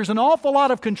 Now, there's an awful lot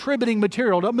of contributing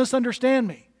material. Don't misunderstand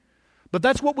me. But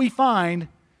that's what we find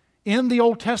in the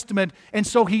Old Testament. And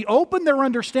so He opened their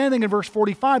understanding in verse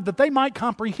 45 that they might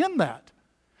comprehend that.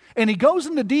 And He goes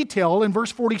into detail in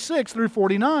verse 46 through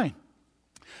 49.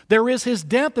 There is His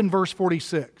death in verse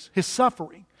 46, His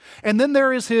suffering. And then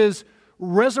there is His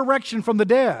resurrection from the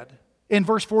dead in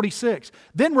verse 46.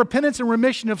 Then repentance and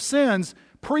remission of sins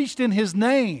preached in His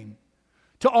name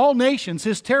to all nations,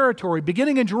 His territory,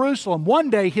 beginning in Jerusalem, one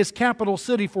day His capital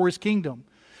city for His kingdom.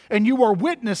 And you are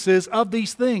witnesses of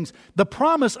these things. The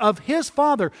promise of His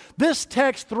Father. This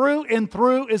text through and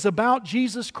through is about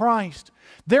Jesus Christ.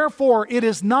 Therefore, it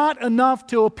is not enough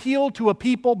to appeal to a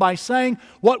people by saying,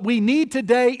 what we need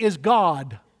today is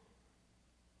God.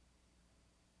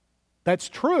 That's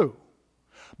true.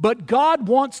 But God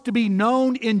wants to be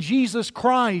known in Jesus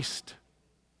Christ.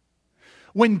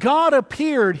 When God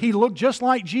appeared, He looked just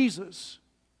like Jesus,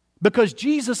 because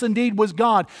Jesus indeed was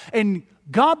God. And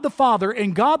God the Father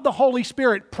and God the Holy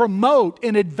Spirit promote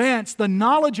and advance the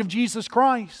knowledge of Jesus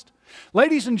Christ.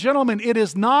 Ladies and gentlemen, it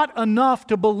is not enough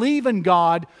to believe in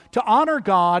God, to honor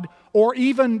God, or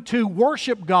even to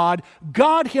worship God.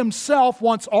 God Himself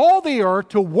wants all the earth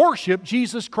to worship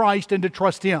Jesus Christ and to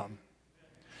trust Him.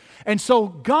 And so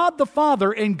God the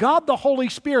Father and God the Holy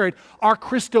Spirit are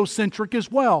Christocentric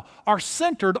as well, are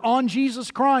centered on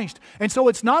Jesus Christ. And so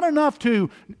it's not enough to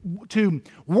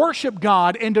worship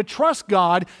God and to trust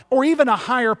God or even a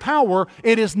higher power.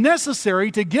 It is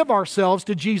necessary to give ourselves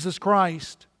to Jesus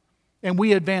Christ, and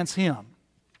we advance Him.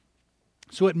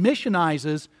 So it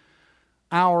missionizes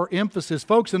our emphasis.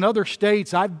 Folks, in other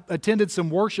states, I've attended some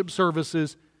worship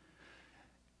services,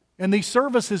 and these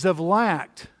services have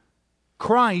lacked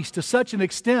Christ to such an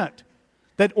extent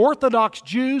that Orthodox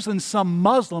Jews and some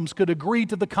Muslims could agree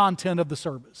to the content of the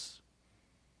service.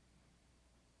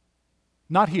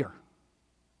 Not here.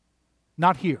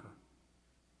 Not here.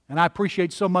 And I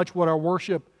appreciate so much what our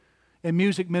worship and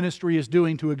music ministry is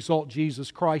doing to exalt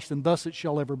Jesus Christ, and thus it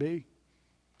shall ever be.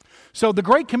 So the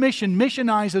Great Commission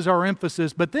missionizes our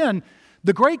emphasis, but then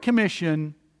the Great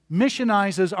Commission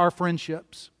missionizes our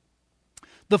friendships.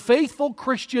 The faithful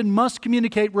Christian must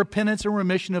communicate repentance and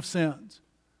remission of sins,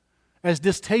 as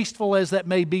distasteful as that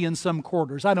may be in some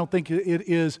quarters. I don't think it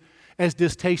is as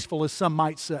distasteful as some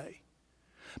might say.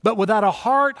 But without a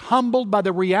heart humbled by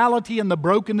the reality and the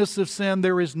brokenness of sin,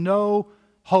 there is no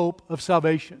hope of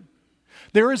salvation.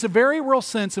 There is a very real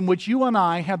sense in which you and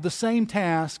I have the same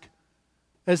task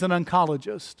as an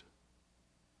oncologist.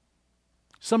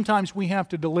 Sometimes we have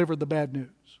to deliver the bad news.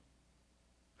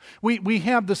 We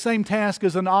have the same task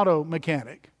as an auto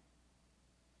mechanic.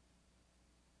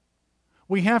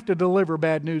 We have to deliver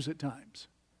bad news at times.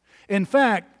 In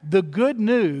fact, the good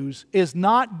news is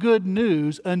not good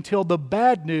news until the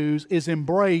bad news is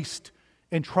embraced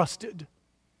and trusted.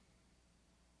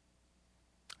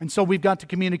 And so we've got to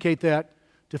communicate that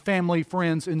to family,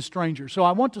 friends, and strangers. So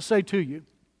I want to say to you,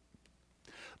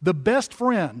 the best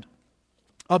friend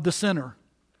of the sinner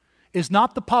is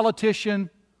not the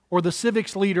politician or the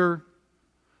civics leader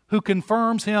who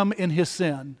confirms him in his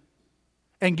sin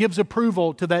and gives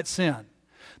approval to that sin.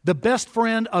 The best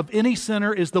friend of any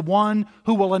sinner is the one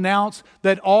who will announce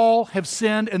that all have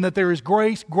sinned and that there is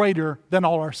grace greater than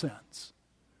all our sins.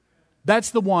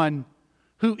 That's the one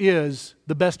who is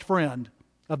the best friend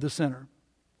of the sinner.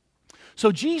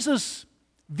 So Jesus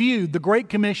viewed the Great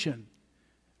Commission,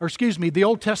 the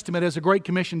Old Testament as a Great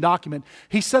Commission document.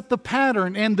 He set the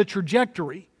pattern and the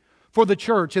trajectory for the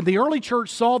church, and the early church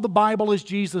saw the Bible as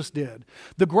Jesus did.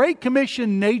 The Great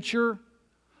Commission nature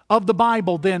of the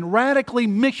Bible then radically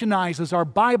missionizes our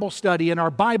Bible study and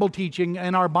our Bible teaching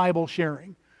and our Bible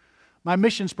sharing. My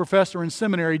missions professor in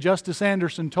seminary, Justice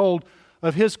Anderson, told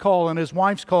of his call and his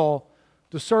wife's call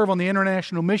to serve on the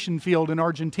international mission field in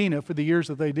Argentina for the years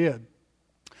that they did.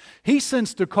 He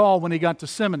sensed a call when he got to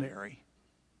seminary.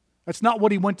 That's not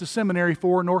what he went to seminary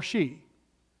for, nor she.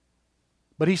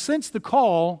 But he sensed the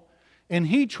call, and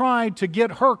he tried to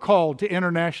get her called to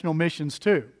international missions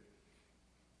too.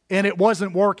 And it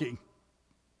wasn't working.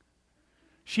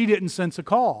 She didn't sense a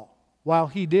call, while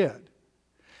he did.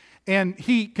 And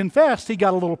he confessed he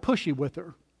got a little pushy with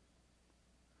her.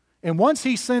 And once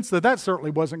he sensed that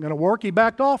certainly wasn't going to work, he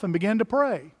backed off and began to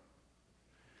pray.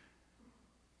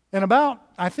 And about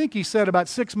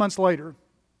 6 months later,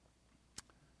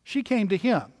 she came to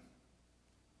him.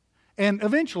 And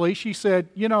eventually she said,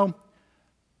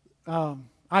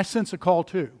 I sense a call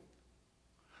too.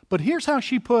 But here's how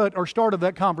she started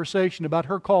that conversation about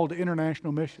her call to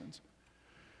international missions.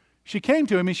 She came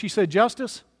to him and she said,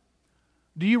 Justice,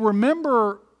 do you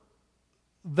remember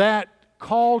that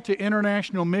call to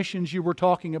international missions you were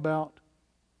talking about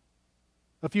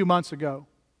a few months ago?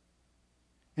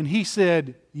 And he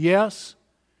said, yes,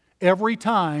 every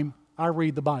time I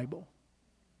read the Bible.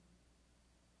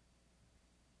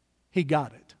 He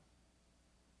got it.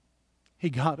 He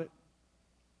got it.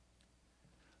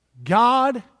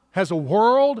 God has a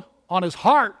world on His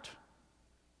heart.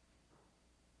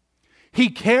 He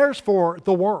cares for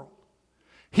the world.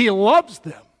 He loves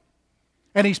them.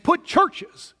 And He's put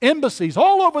churches, embassies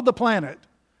all over the planet.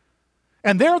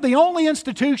 And they're the only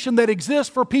institution that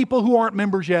exists for people who aren't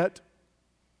members yet.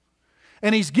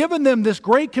 And He's given them this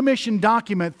Great Commission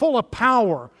document full of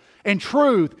power and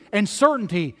truth and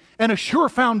certainty and a sure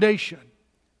foundation.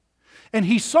 And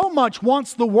He so much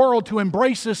wants the world to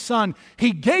embrace His Son.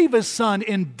 He gave His Son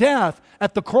in death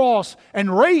at the cross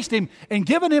and raised Him and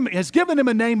has given Him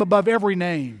a name above every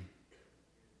name.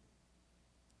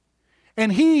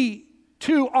 And He,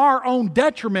 to our own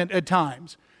detriment at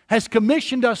times, has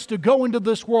commissioned us to go into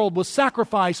this world with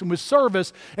sacrifice and with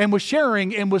service and with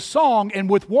sharing and with song and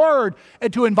with word,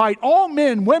 and to invite all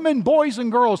men, women, boys, and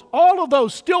girls, all of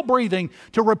those still breathing,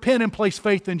 to repent and place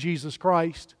faith in Jesus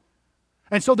Christ.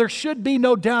 And so there should be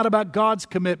no doubt about God's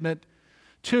commitment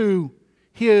to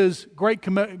His Great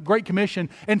Commission.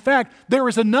 In fact, there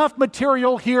is enough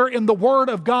material here in the Word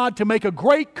of God to make a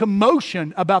great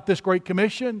commotion about this Great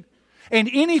Commission, and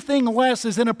anything less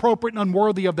is inappropriate and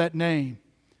unworthy of that name.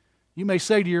 You may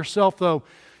say to yourself, though,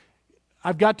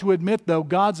 I've got to admit, though,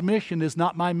 God's mission is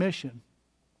not my mission.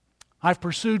 I've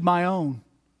pursued my own.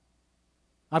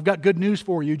 I've got good news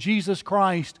for you. Jesus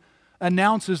Christ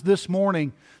announces this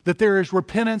morning that there is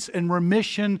repentance and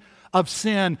remission of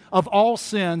sin, of all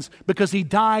sins, because He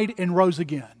died and rose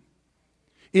again.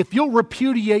 If you'll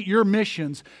repudiate your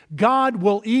missions, God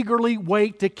will eagerly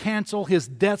wait to cancel His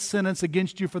death sentence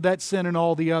against you for that sin and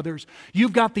all the others.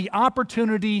 You've got the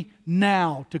opportunity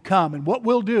now to come. And what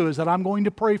we'll do is that I'm going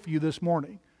to pray for you this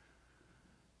morning.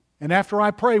 And after I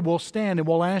pray, we'll stand and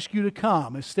we'll ask you to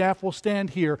come. As staff will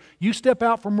stand here, you step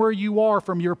out from where you are,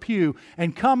 from your pew,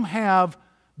 and come have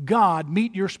God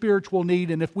meet your spiritual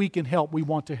need. And if we can help, we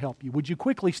want to help you. Would you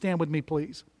quickly stand with me,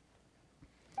 please?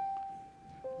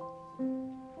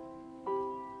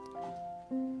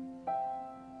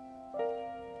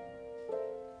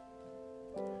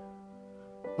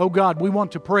 Oh God, we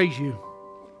want to praise You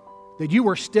that You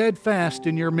are steadfast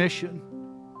in Your mission.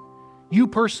 You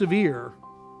persevere.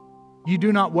 You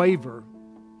do not waver.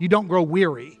 You don't grow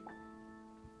weary.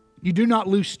 You do not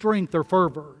lose strength or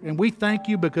fervor. And we thank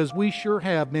You because we sure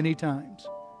have many times.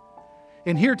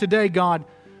 And here today, God,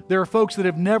 there are folks that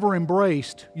have never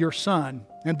embraced Your Son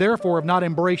and therefore have not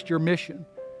embraced Your mission.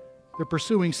 They're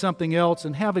pursuing something else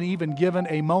and haven't even given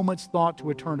a moment's thought to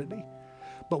eternity.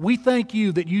 But we thank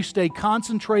You that You stay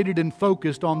concentrated and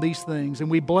focused on these things,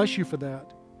 and we bless You for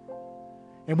that.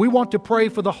 And we want to pray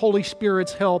for the Holy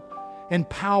Spirit's help and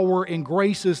power and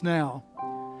graces now,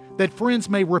 that friends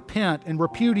may repent and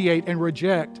repudiate and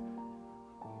reject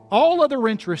all other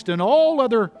interest and all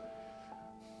other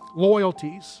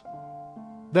loyalties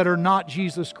that are not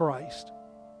Jesus Christ.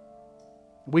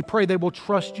 We pray they will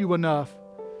trust You enough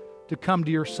to come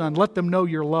to Your Son. Let them know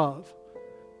Your love.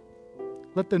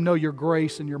 Let them know Your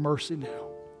grace and Your mercy now.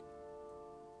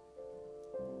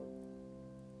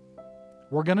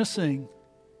 We're going to sing,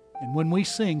 and when we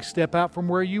sing, step out from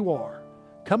where you are.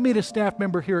 Come meet a staff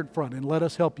member here at front and let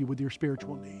us help you with your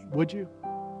spiritual need, would you?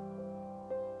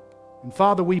 And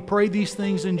Father, we pray these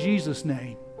things in Jesus'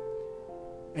 name.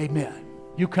 Amen.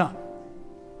 You come.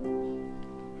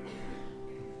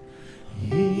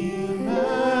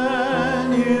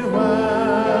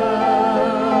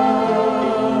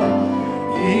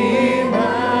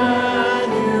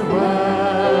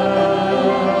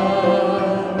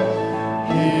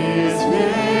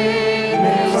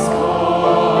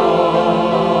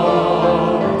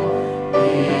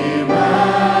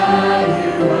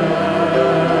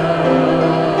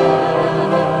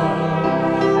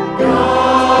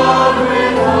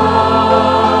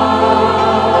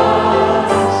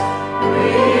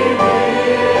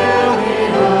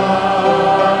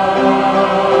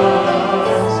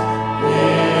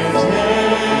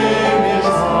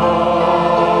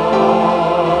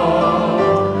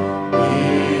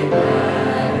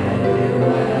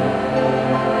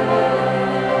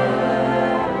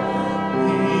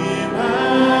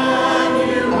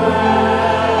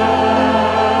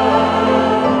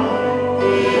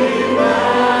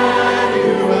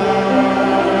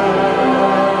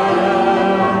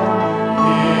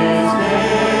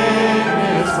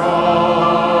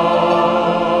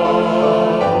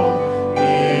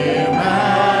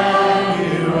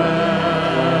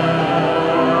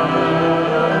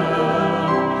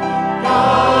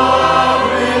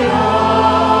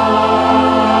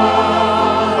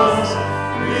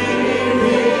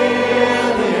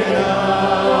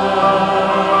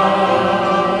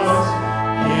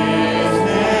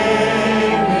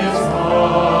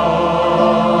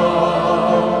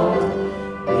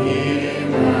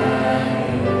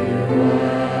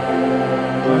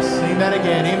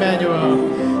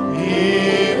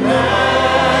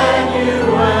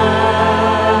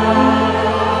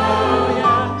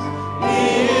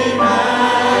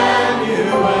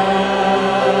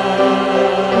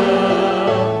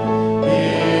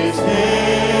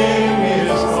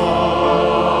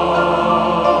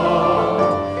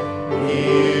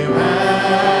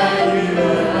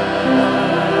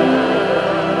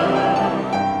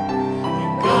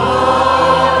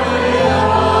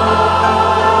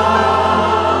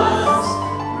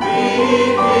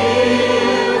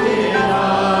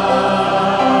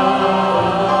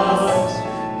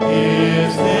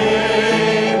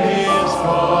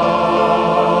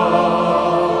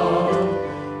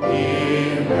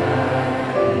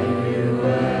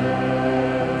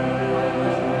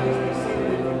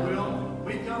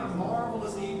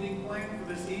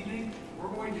 We're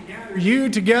going to gather you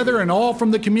together and all from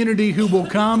the community who will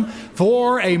come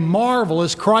for a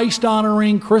marvelous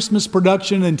Christ-honoring Christmas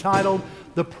production entitled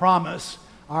The Promise.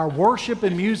 Our worship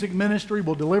and music ministry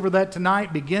will deliver that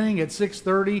tonight beginning at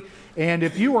 6:30. And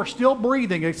if you are still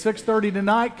breathing at 6:30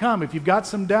 tonight, come. If you've got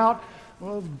some doubt,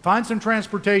 well, find some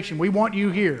transportation. We want you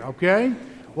here, okay?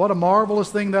 What a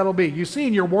marvelous thing that'll be. You see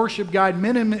in your worship guide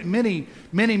many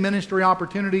ministry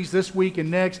opportunities this week and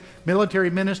next. Military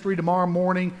ministry tomorrow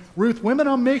morning. Ruth Women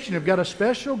on Mission have got a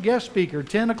special guest speaker,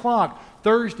 10 o'clock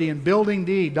Thursday in Building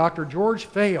D, Dr. George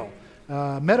Fail.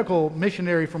 Medical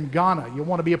missionary from Ghana. You'll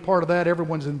want to be a part of that.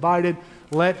 Everyone's invited.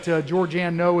 Let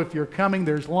Georgianne know if you're coming.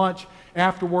 There's lunch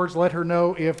afterwards. Let her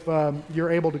know if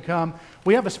you're able to come.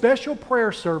 We have a special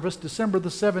prayer service December the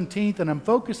 17th, and I'm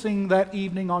focusing that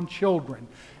evening on children.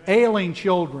 Ailing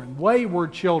children,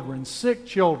 wayward children, sick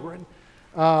children,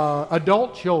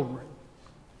 adult children,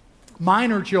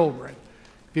 minor children.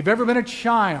 If you've ever been a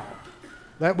child,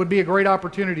 that would be a great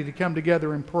opportunity to come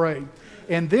together and pray.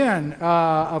 And then,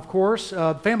 of course,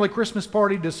 family Christmas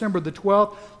party, December the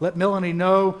 12th. Let Melanie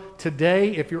know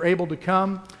today if you're able to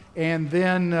come. And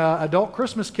then adult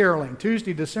Christmas caroling,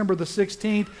 Tuesday, December the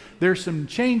 16th. There's some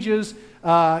changes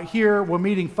here. We're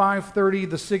meeting 5:30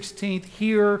 the 16th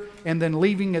here, and then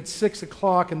leaving at 6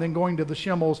 o'clock, and then going to the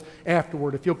Schimmels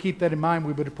afterward. If you'll keep that in mind,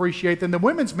 we would appreciate it. Then the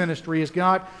women's ministry has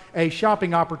got a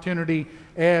shopping opportunity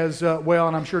as well,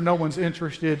 and I'm sure no one's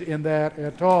interested in that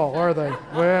at all, are they?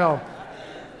 Well,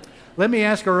 let me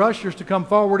ask our ushers to come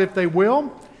forward if they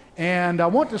will. And I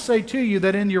want to say to you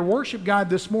that in your worship guide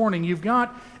this morning, you've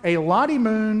got a Lottie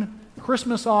Moon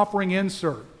Christmas offering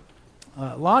insert.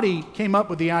 Lottie came up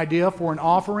with the idea for an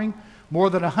offering more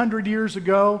than 100 years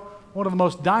ago. One of the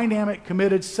most dynamic,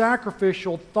 committed,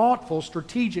 sacrificial, thoughtful,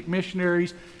 strategic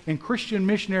missionaries in Christian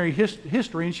missionary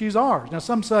history, and she's ours. Now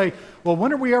some say, well,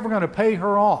 when are we ever going to pay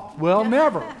her off? Well,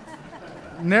 never.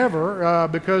 Never,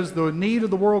 because the need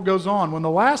of the world goes on. When the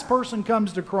last person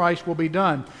comes to Christ, we'll be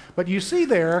done. But you see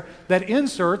there that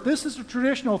insert, this is a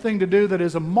traditional thing to do that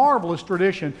is a marvelous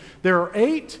tradition. There are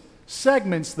 8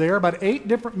 segments there, about 8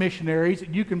 different missionaries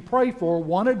that you can pray for,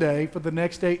 one a day for the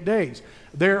next 8 days.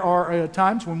 There are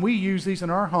times when we use these in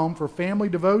our home for family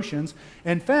devotions.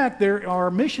 In fact, there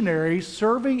are missionaries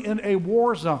serving in a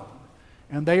war zone.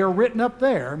 And they are written up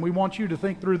there, and we want you to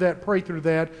think through that, pray through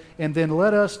that, and then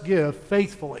let us give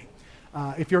faithfully.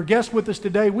 If you're a guest with us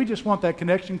today, we just want that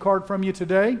connection card from you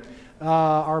today.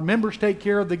 Our members take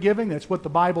care of the giving. That's what the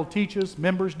Bible teaches.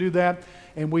 Members do that.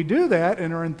 And we do that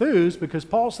and are enthused because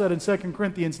Paul said in 2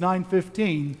 Corinthians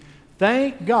 9:15,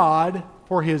 thank God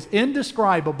for his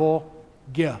indescribable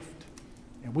gift.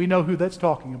 And we know who that's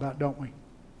talking about, don't we?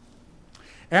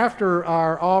 After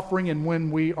our offering and when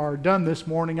we are done this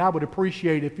morning, I would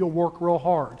appreciate if you'll work real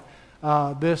hard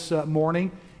this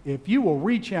morning. If you will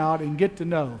reach out and get to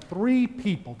know 3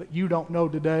 people that you don't know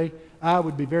today, I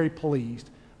would be very pleased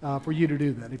for you to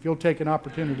do that, if you'll take an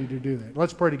opportunity to do that.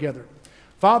 Let's pray together.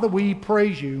 Father, we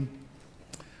praise you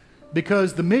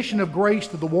because the mission of grace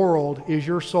to the world is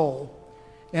your soul.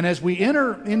 And as we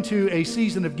enter into a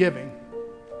season of giving,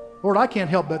 Lord, I can't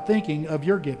help but thinking of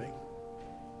your giving.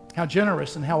 How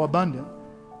generous and how abundant,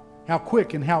 how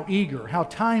quick and how eager, how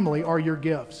timely are your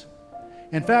gifts.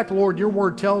 In fact, Lord, your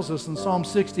word tells us in Psalm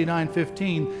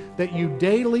 69:15 that you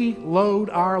daily load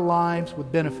our lives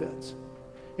with benefits,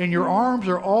 and your arms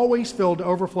are always filled to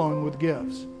overflowing with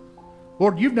gifts.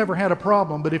 Lord, you've never had a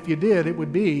problem, but if you did, it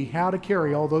would be how to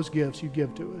carry all those gifts you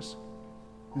give to us.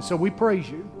 And so we praise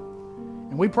you,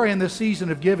 and we pray in this season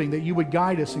of giving that you would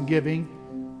guide us in giving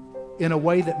in a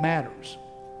way that matters.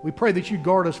 We pray that you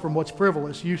guard us from what's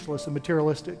frivolous, useless, and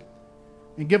materialistic,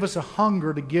 and give us a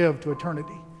hunger to give to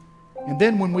eternity. And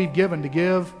then when we've given to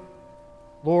give,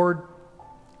 Lord,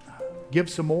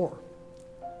 give some more.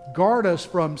 Guard us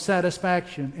from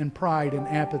satisfaction and pride and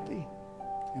apathy.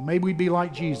 And may we be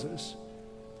like Jesus,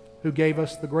 who gave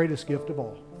us the greatest gift of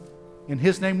all. In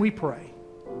his name we pray.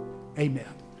 Amen.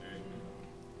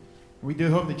 We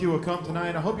do hope that you will come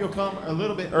tonight. I hope you'll come a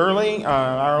little bit early.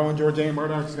 Our own Georgianne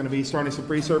Murdoch is going to be starting some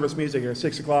pre-service music at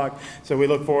 6 o'clock, so we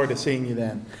look forward to seeing you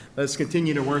then. Let's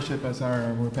continue to worship as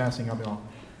we're passing our bill.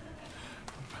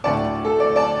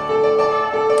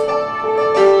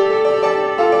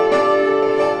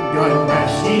 God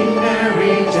rest ye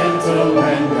merry, gentle,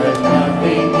 and let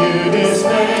nothing you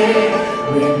dismay.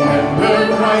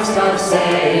 Remember Christ our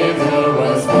Savior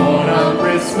was born on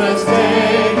Christmas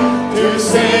Day to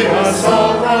save us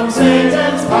all from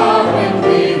Satan's power when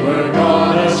we were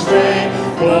gone astray.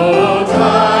 Oh,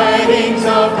 tidings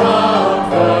of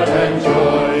comfort and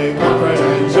joy, comfort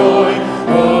and joy.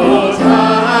 Oh,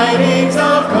 tidings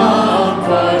of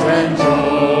comfort and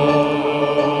joy.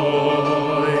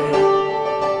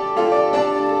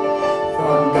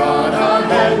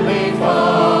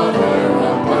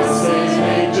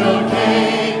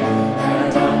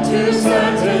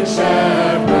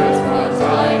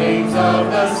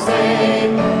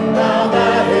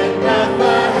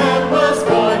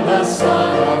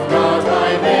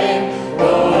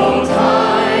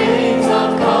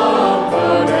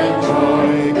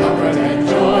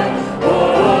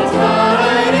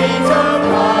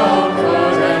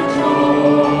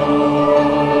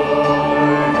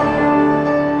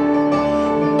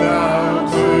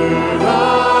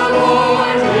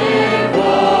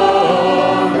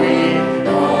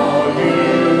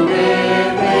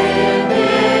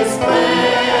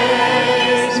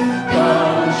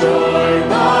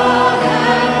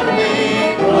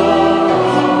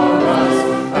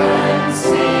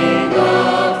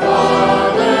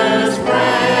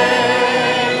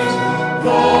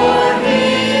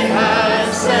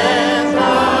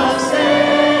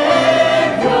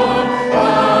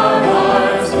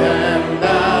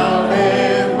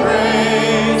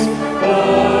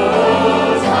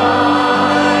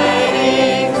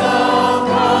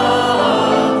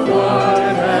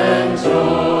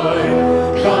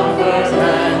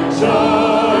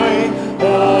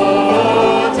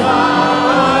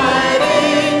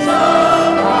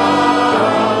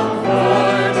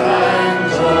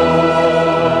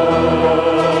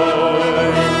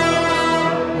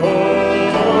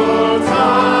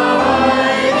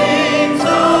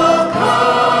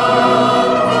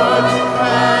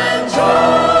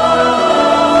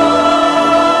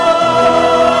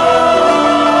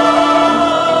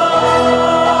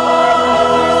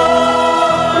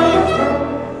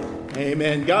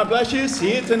 churches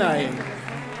here tonight.